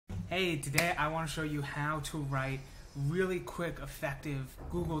Hey, today I want to show you how to write really quick, effective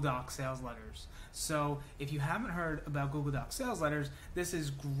Google Docs sales letters. So if you haven't heard about Google Docs sales letters, this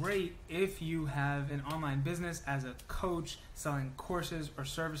is great if you have an online business as a coach selling courses or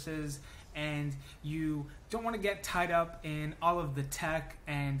services and you don't want to get tied up in all of the tech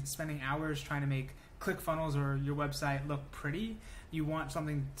and spending hours trying to make ClickFunnels or your website look pretty. You want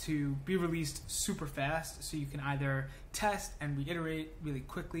something to be released super fast so you can either test and reiterate really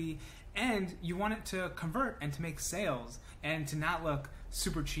quickly, and you want it to convert and to make sales and to not look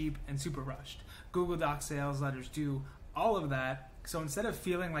super cheap and super rushed. Google Docs sales letters do all of that. So instead of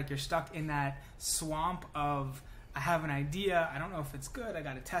feeling like you're stuck in that swamp of, I have an idea, I don't know if it's good, I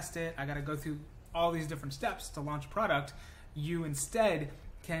gotta test it, I gotta go through all these different steps to launch a product, you instead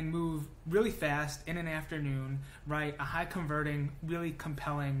can move really fast in an afternoon, write a high converting, really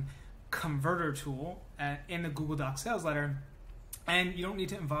compelling converter tool in the Google Docs sales letter, and you don't need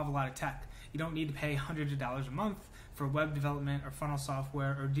to involve a lot of tech. You don't need to pay hundreds of dollars a month for web development or funnel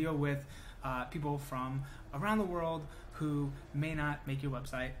software or deal with people from around the world who may not make your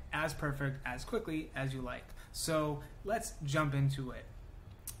website as perfect as quickly as you like. So let's jump into it.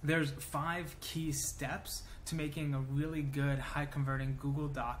 There's 5 key steps to making a really good high converting Google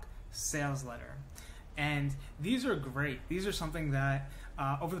Doc sales letter. And these are great. These are something that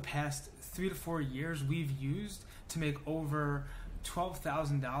over the past 3 to 4 years we've used to make over $12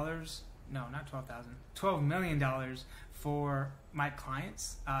 million for my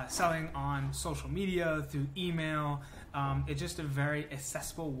clients, selling on social media, through email. It's just a very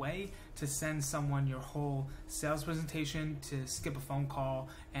accessible way to send someone your whole sales presentation, to skip a phone call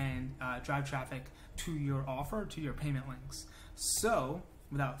and drive traffic to your offer, to your payment links. So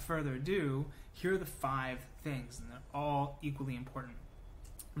without further ado, here are the 5 things, and they're all equally important.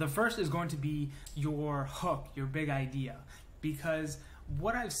 The first is going to be your hook, your big idea, because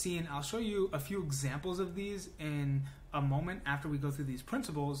what I've seen, I'll show you a few examples of these in a moment after we go through these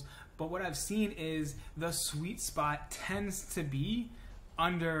principles, but what I've seen is the sweet spot tends to be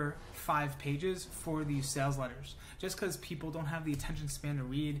under 5 pages for these sales letters, just because people don't have the attention span to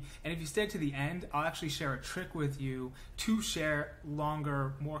read. And if you stay to the end, I'll actually share a trick with you to share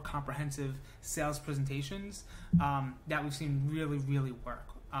longer, more comprehensive sales presentations that we've seen really work.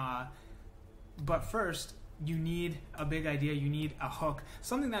 But first, you need a big idea, you need a hook,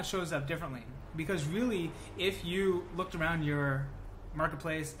 something that shows up differently. Because really, if you looked around your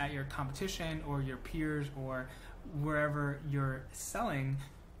marketplace at your competition or your peers or wherever you're selling,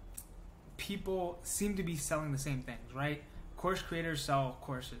 people seem to be selling the same things, right? Course creators sell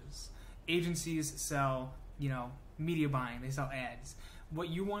courses. Agencies sell, media buying, they sell ads. What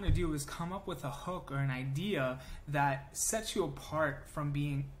you want to do is come up with a hook or an idea that sets you apart from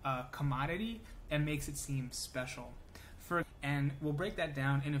being a commodity and makes it seem special. And we'll break that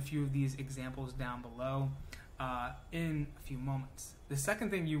down in a few of these examples down below in a few moments. The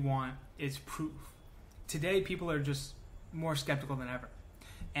second thing you want is proof. Today, people are just more skeptical than ever.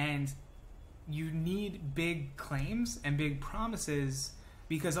 And you need big claims and big promises,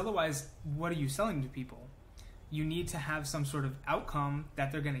 because otherwise, what are you selling to people? You need to have some sort of outcome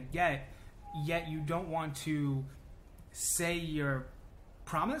that they're gonna get, yet you don't want to say your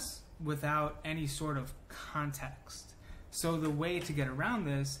promise without any sort of context. So the way to get around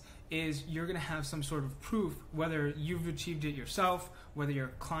this is you're gonna have some sort of proof, whether you've achieved it yourself, whether your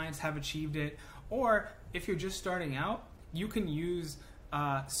clients have achieved it, or if you're just starting out, you can use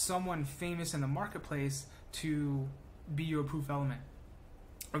someone famous in the marketplace to be your proof element.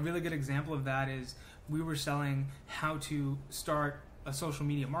 A really good example of that is we were selling how to start a social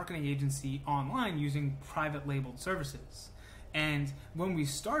media marketing agency online using private labeled services. And when we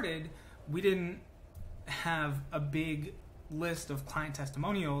started, we didn't have a big list of client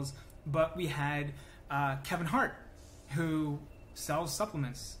testimonials, but we had Kevin Hart, who sells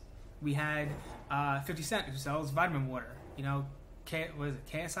supplements. We had 50 Cent, who sells vitamin water. What is it,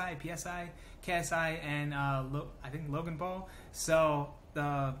 KSI, PSI? KSI and I think Logan Paul sell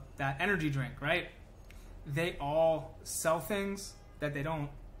that energy drink, right? They all sell things that they don't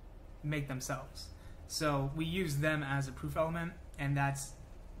make themselves. So we use them as a proof element, and that's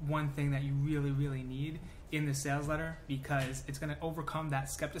one thing that you really need in the sales letter, because it's going to overcome that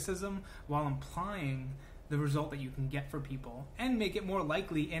skepticism while implying the result that you can get for people and make it more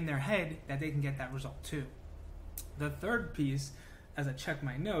likely in their head that they can get that result too. The third piece, as I check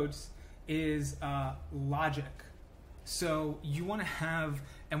my notes, is logic. So you want to have,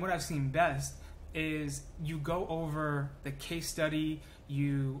 and what I've seen best is you go over the case study,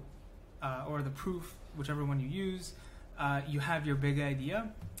 or the proof, whichever one you use, you have your big idea,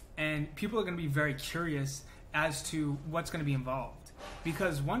 and people are going to be very curious as to what's going to be involved.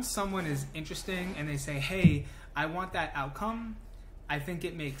 Because once someone is interesting and they say, hey, I want that outcome, I think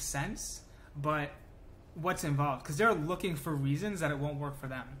it makes sense, but what's involved? Because they're looking for reasons that it won't work for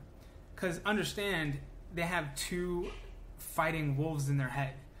them. Because understand, they have two fighting wolves in their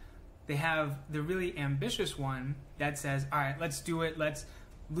head. They have the really ambitious one that says, all right, let's do it. Let's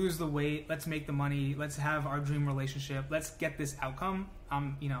lose the weight. Let's make the money. Let's have our dream relationship. Let's get this outcome.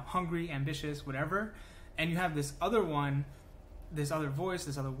 I'm, hungry, ambitious, whatever. And you have this other one, this other voice,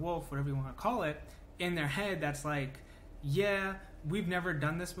 this other wolf, whatever you want to call it, in their head that's like, yeah, we've never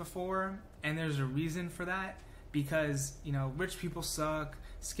done this before, and there's a reason for that, because, rich people suck,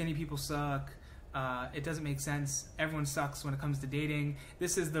 skinny people suck, it doesn't make sense, everyone sucks when it comes to dating.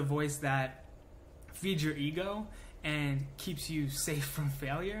 This is the voice that feeds your ego and keeps you safe from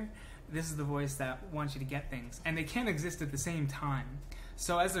failure. This is the voice that wants you to get things, and they can't exist at the same time.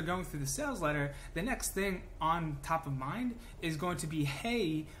 So as they're going through the sales letter, the next thing on top of mind is going to be,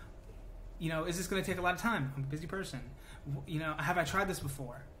 hey, is this going to take a lot of time? I'm a busy person. Have I tried this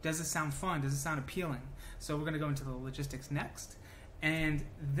before? Does it sound fun? Does it sound appealing? So we're going to go into the logistics next. And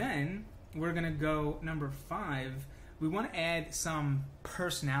then we're going to go number 5. We want to add some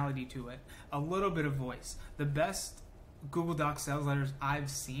personality to it, a little bit of voice. The best Google Docs sales letters I've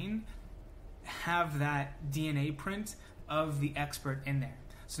seen have that DNA print of the expert in there.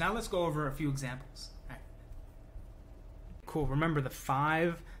 So now let's go over a few examples. All right. Cool. Remember, the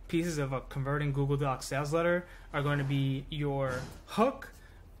 5 pieces of a converting Google Docs sales letter are going to be your hook,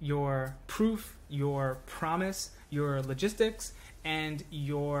 your proof, your promise, your logistics, and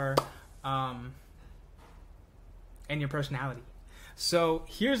your personality. So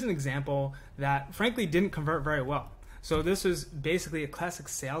here's an example that frankly didn't convert very well. So this was basically a classic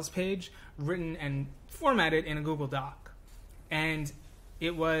sales page written and formatted in a Google Doc. And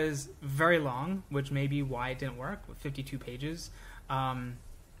it was very long, which may be why it didn't work, with 52 pages.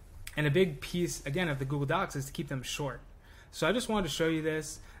 And a big piece, again, of the Google Docs is to keep them short. So I just wanted to show you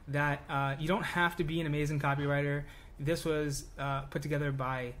this, that you don't have to be an amazing copywriter. This was put together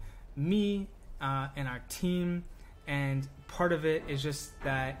by me and our team. And part of it is just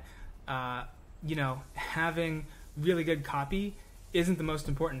that, having really good copy isn't the most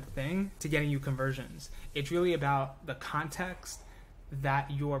important thing to getting you conversions. It's really about the context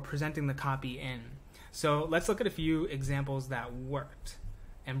that you're presenting the copy in. So let's look at a few examples that worked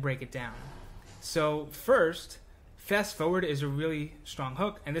and break it down. So first, fast forward is a really strong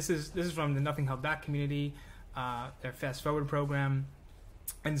hook, and this is from the Nothing Held Back community, their fast forward program.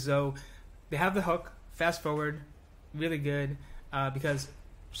 And so they have the hook, fast forward, really good, because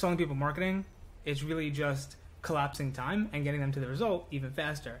selling people marketing is really just collapsing time and getting them to the result even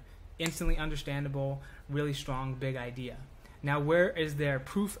faster. Instantly understandable, really strong, big idea. Now, where is their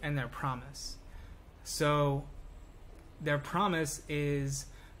proof and their promise? So their promise is,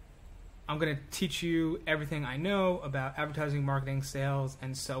 I'm going to teach you everything I know about advertising, marketing, sales,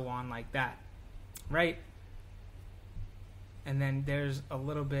 and so on, like that, right? And then there's a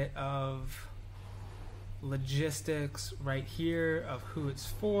little bit of logistics right here of who it's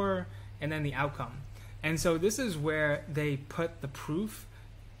for, and then the outcome. And so this is where they put the proof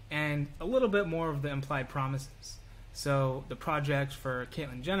and a little bit more of the implied promises. So the project for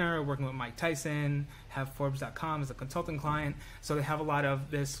Caitlyn Jenner, working with Mike Tyson, have Forbes.com as a consulting client. So they have a lot of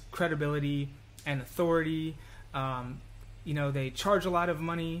this credibility and authority. They charge a lot of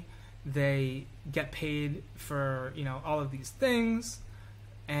money. They get paid for, all of these things.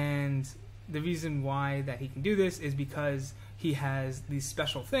 And the reason why that he can do this is because he has these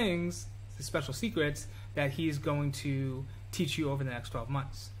special things, the special secrets that he's going to teach you over the next 12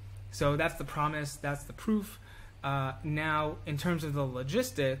 months. So that's the promise, that's the proof. Now, in terms of the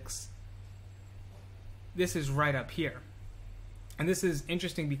logistics, this is right up here. And this is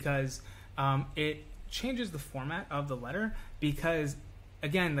interesting because it changes the format of the letter because,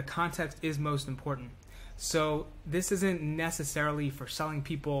 again, the context is most important. So this isn't necessarily for selling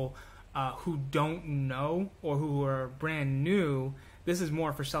people who don't know or who are brand new. This is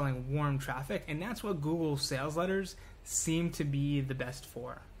more for selling warm traffic, and that's what Google sales letters seem to be the best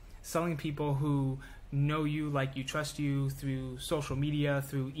for. Selling people who know you, like you, trust you through social media,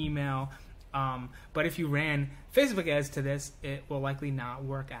 through email. But if you ran Facebook ads to this, it will likely not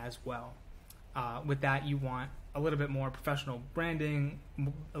work as well. With that, you want a little bit more professional branding,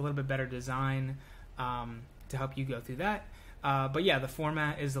 a little bit better design to help you go through that. But yeah, the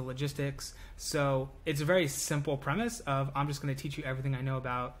format is the logistics. So it's a very simple premise of, I'm just going to teach you everything I know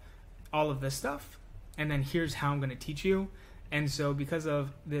about all of this stuff, and then here's how I'm going to teach you. And so because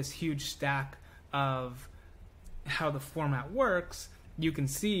of this huge stack of how the format works, you can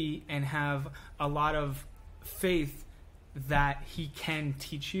see and have a lot of faith that he can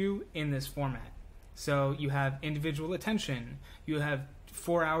teach you in this format. So you have individual attention. You have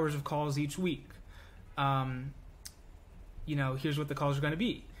 4 hours of calls each week. Here's what the calls are going to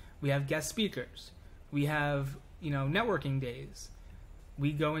be. We have guest speakers. We have, networking days.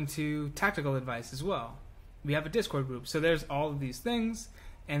 We go into tactical advice as well. We have a Discord group. So there's all of these things.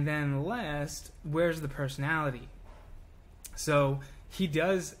 And then last, where's the personality? So he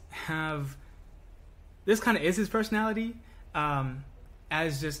does have, this kind of is his personality,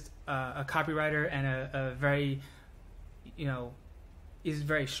 as just a copywriter and a very, is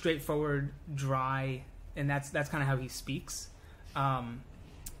very straightforward, dry, and that's kind of how he speaks. And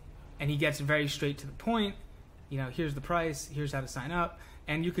he gets very straight to the point. Here's the price, here's how to sign up.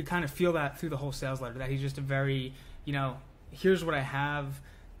 And you could kind of feel that through the whole sales letter, that he's just a very, here's what I have,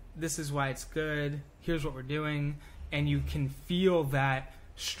 this is why it's good, here's what we're doing. And you can feel that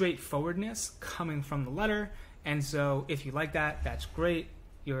straightforwardness coming from the letter. And so if you like that, that's great.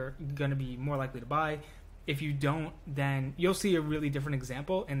 You're going to be more likely to buy. If you don't, then you'll see a really different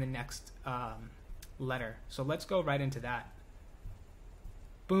example in the next letter. So let's go right into that.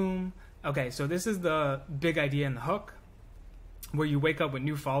 Boom. Okay, so this is the big idea in the hook, where you wake up with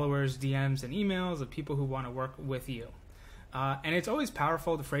new followers, DMs, and emails of people who want to work with you. And it's always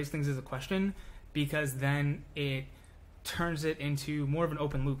powerful to phrase things as a question, because then it turns it into more of an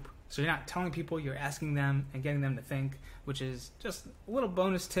open loop. So you're not telling people, you're asking them and getting them to think, which is just a little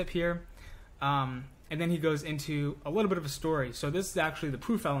bonus tip here. And then he goes into a little bit of a story. So this is actually the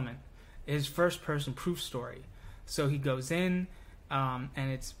proof element, his first person proof story. So he goes in,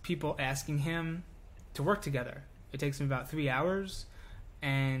 and it's people asking him to work together. It takes him about 3 hours,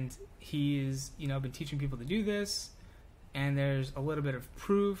 and he's, been teaching people to do this. And there's a little bit of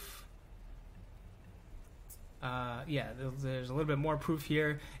proof. There's a little bit more proof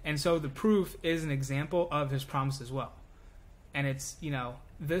here. And so the proof is an example of his promise as well. And it's,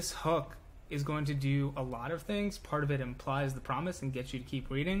 this hook is going to do a lot of things. Part of it implies the promise and gets you to keep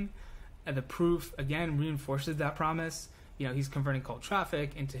reading. And the proof, again, reinforces that promise. He's converting cold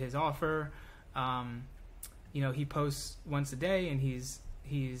traffic into his offer. He posts once a day and he's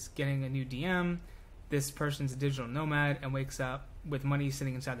getting a new DM. This person's a digital nomad and wakes up with money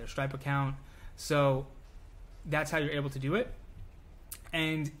sitting inside their Stripe account. So that's how you're able to do it.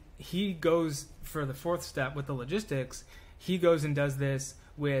 And he goes for the fourth step with the logistics. He goes and does this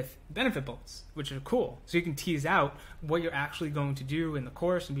with benefit bullets, which are cool. So you can tease out what you're actually going to do in the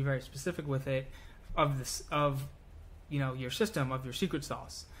course and be very specific with it of your system, of your secret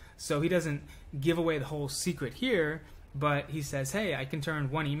sauce. So he doesn't give away the whole secret here, but he says, hey, I can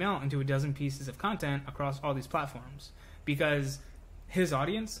turn one email into a dozen pieces of content across all these platforms, because his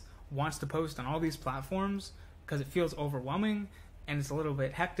audience wants to post on all these platforms because it feels overwhelming and it's a little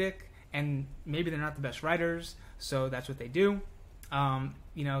bit hectic, and maybe they're not the best writers, so that's what they do.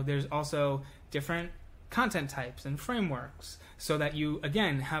 There's also different content types and frameworks, so that you,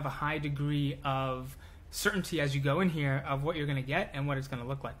 again, have a high degree of certainty as you go in here of what you're going to get and what it's going to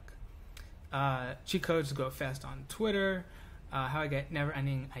look like. Cheat codes to go fast on Twitter, how I get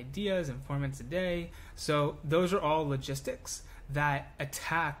never-ending ideas and 4 minutes a day. So those are all logistics that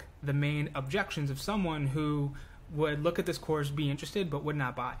attack the main objections of someone who would look at this course, be interested, but would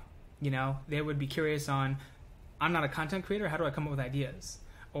not buy. They would be curious on, I'm not a content creator, how do I come up with ideas?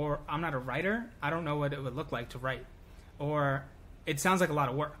 Or I'm not a writer, I don't know what it would look like to write. Or it sounds like a lot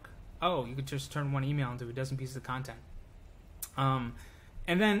of work. Oh, you could just turn one email into a dozen pieces of content.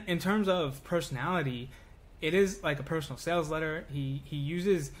 And then in terms of personality, it is like a personal sales letter. He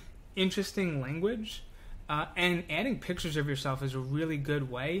uses interesting language, and adding pictures of yourself is a really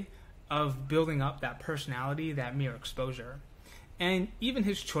good way of building up that personality, that mere exposure. And even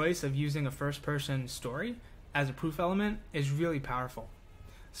his choice of using a first-person story as a proof element is really powerful.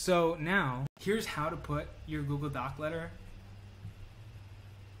 So now, here's how to put your Google Doc letter.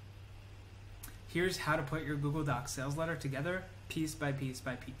 Here's how to put your Google Doc sales letter together piece by piece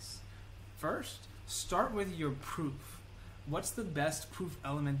by piece. First, start with your proof. What's the best proof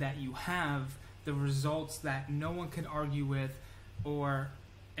element that you have, the results that no one can argue with? Or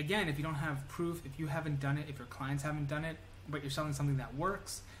again, if you don't have proof, if you haven't done it, if your clients haven't done it, but you're selling something that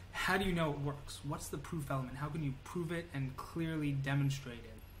works, how do you know it works? What's the proof element? How can you prove it and clearly demonstrate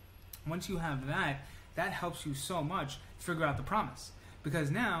it? Once you have that, that helps you so much figure out the promise.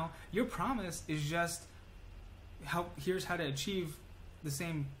 Because now your promise is just, here's how to achieve the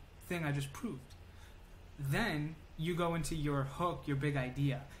same thing I just proved. Then you go into your hook, your big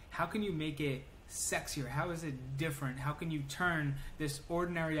idea. How can you make it sexier? How is it different? How can you turn this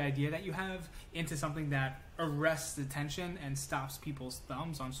ordinary idea that you have into something that arrests attention and stops people's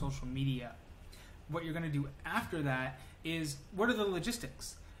thumbs on social media? What you're going to do after that is what are the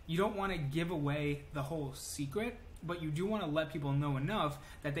logistics? You don't want to give away the whole secret, but you do want to let people know enough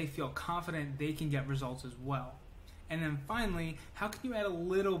that they feel confident they can get results as well. And then finally, how can you add a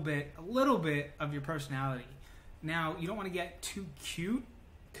little bit of your personality? Now, you don't want to get too cute,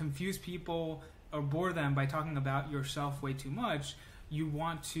 confuse people, or bore them by talking about yourself way too much. You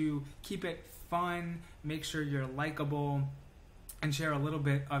want to keep it fun, make sure you're likable, and share a little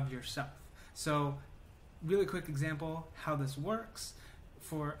bit of yourself. So, really quick example how this works.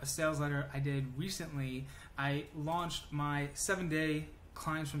 For a sales letter I did recently, I launched my 7-day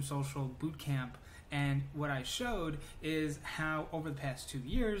Clients from Social Bootcamp. And what I showed is how over the past 2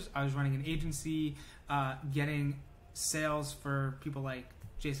 years, I was running an agency, getting sales for people like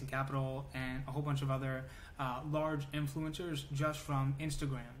Jason Capital and a whole bunch of other large influencers just from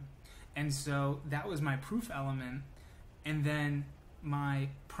Instagram. And so that was my proof element. And then my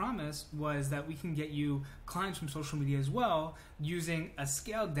promise was that we can get you clients from social media as well using a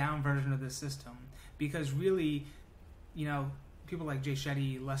scaled down version of this system. Because really, you know, people like Jay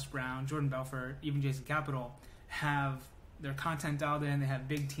Shetty, Les Brown, Jordan Belfort, even Jason Capital have their content dialed in. They have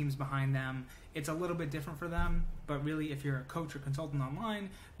big teams behind them. It's a little bit different for them, but really if you're a coach or consultant online,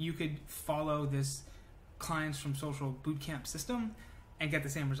 you could follow this Clients from Social Bootcamp system and get the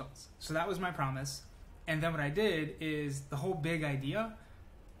same results. So that was my promise. And then what I did is the whole big idea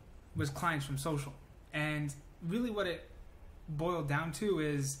was Clients from Social. And really what it boiled down to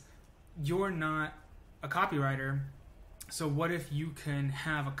is you're not a copywriter. So what if you can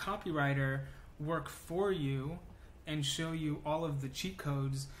have a copywriter work for you and show you all of the cheat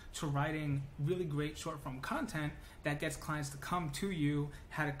codes to writing really great short form content that gets clients to come to you,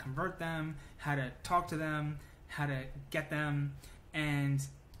 how to convert them, how to talk to them, how to get them, and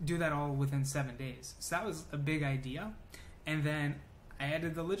do that all within 7 days. So that was a big idea. And then I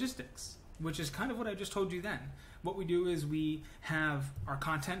added the logistics, which is kind of what I just told you then. What we do is we have our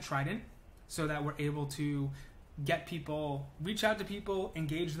content trident so that we're able to get people, reach out to people,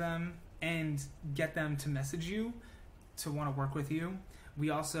 engage them, and get them to message you, to want to work with you. We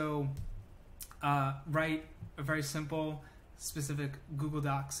also write a very simple, specific Google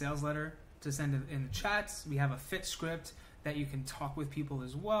Doc sales letter to send in the chats. We have a fit script that you can talk with people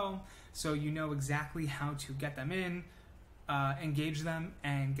as well, so you know exactly how to get them in, engage them,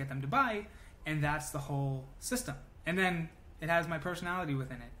 and get them to buy, and that's the whole system. And then it has my personality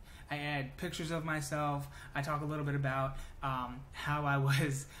within it. I add pictures of myself. I talk a little bit about how I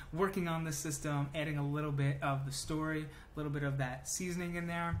was working on the system, adding a little bit of the story, a little bit of that seasoning in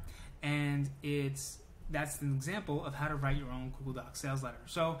there, and that's an example of how to write your own Google Docs sales letter.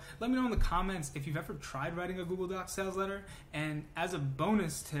 So let me know in the comments if you've ever tried writing a Google Docs sales letter. And as a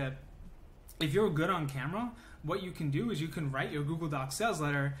bonus tip, if you're good on camera, what you can do is you can write your Google Docs sales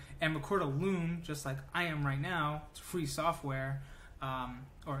letter and record a Loom just like I am right now. It's free software.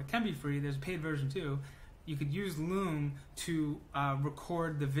 Or it can be free, there's a paid version too. You could use Loom to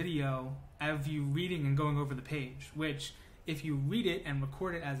record the video of you reading and going over the page, which if you read it and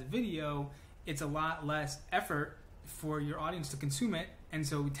record it as a video, it's a lot less effort for your audience to consume it, and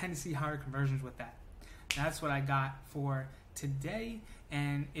so we tend to see higher conversions with that. That's what I got for today,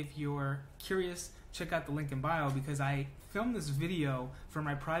 and if you're curious, check out the link in bio because I filmed this video for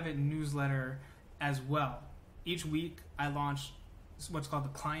my private newsletter as well. Each week I launch what's called the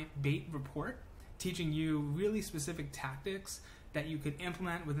Client Bait Report, teaching you really specific tactics that you could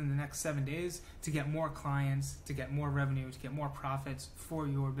implement within the next 7 days to get more clients, to get more revenue, to get more profits for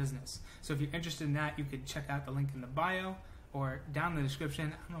your business. So if you're interested in that, you could check out the link in the bio or down in the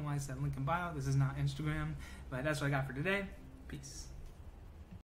description. I don't know why I said link in bio. This is not Instagram, but that's what I got for today. Peace.